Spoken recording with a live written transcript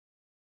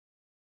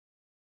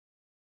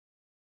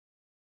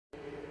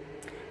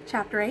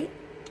Chapter 8.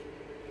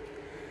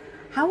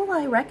 How will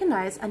I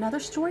recognize another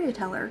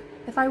storyteller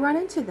if I run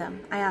into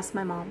them? I asked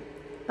my mom.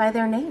 By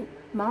their name.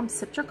 Mom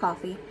sipped her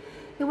coffee.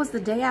 It was the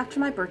day after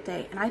my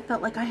birthday, and I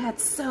felt like I had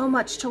so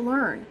much to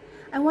learn.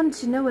 I wanted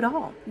to know it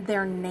all.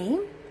 Their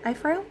name? I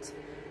frowned.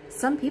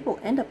 Some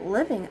people end up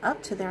living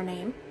up to their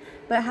name,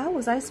 but how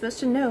was I supposed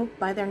to know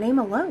by their name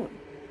alone?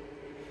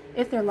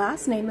 If their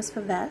last name is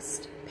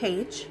Pavest,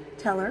 Page,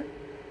 Teller,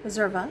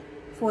 Reserva,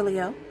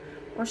 Folio,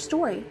 or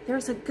Story,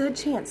 there's a good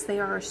chance they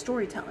are a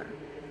storyteller.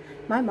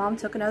 My mom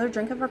took another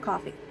drink of her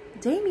coffee.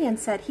 Damien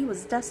said he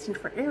was destined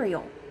for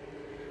Ariel.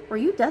 Were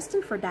you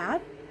destined for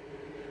Dad?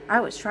 I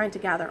was trying to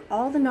gather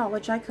all the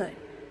knowledge I could.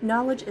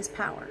 Knowledge is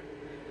power.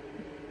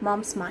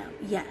 Mom smiled.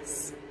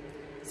 Yes.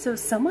 So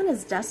someone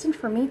is destined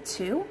for me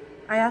too?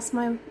 I asked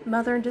my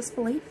mother in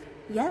disbelief.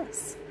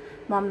 Yes.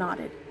 Mom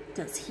nodded.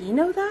 Does he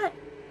know that?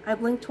 I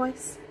blinked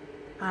twice.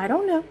 I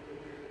don't know.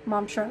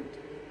 Mom shrugged.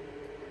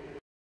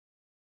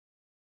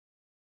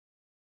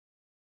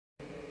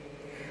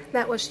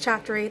 That was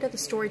Chapter 8 of the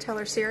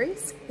Storyteller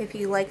series. If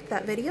you liked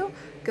that video,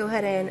 go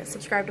ahead and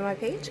subscribe to my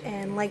page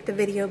and like the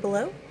video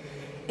below.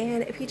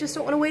 And if you just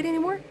don't want to wait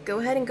anymore, go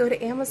ahead and go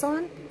to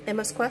Amazon.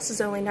 Emma's Quest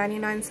is only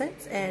 99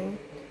 cents, and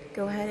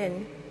go ahead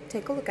and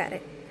take a look at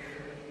it.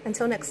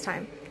 Until next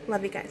time,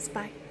 love you guys.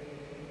 Bye.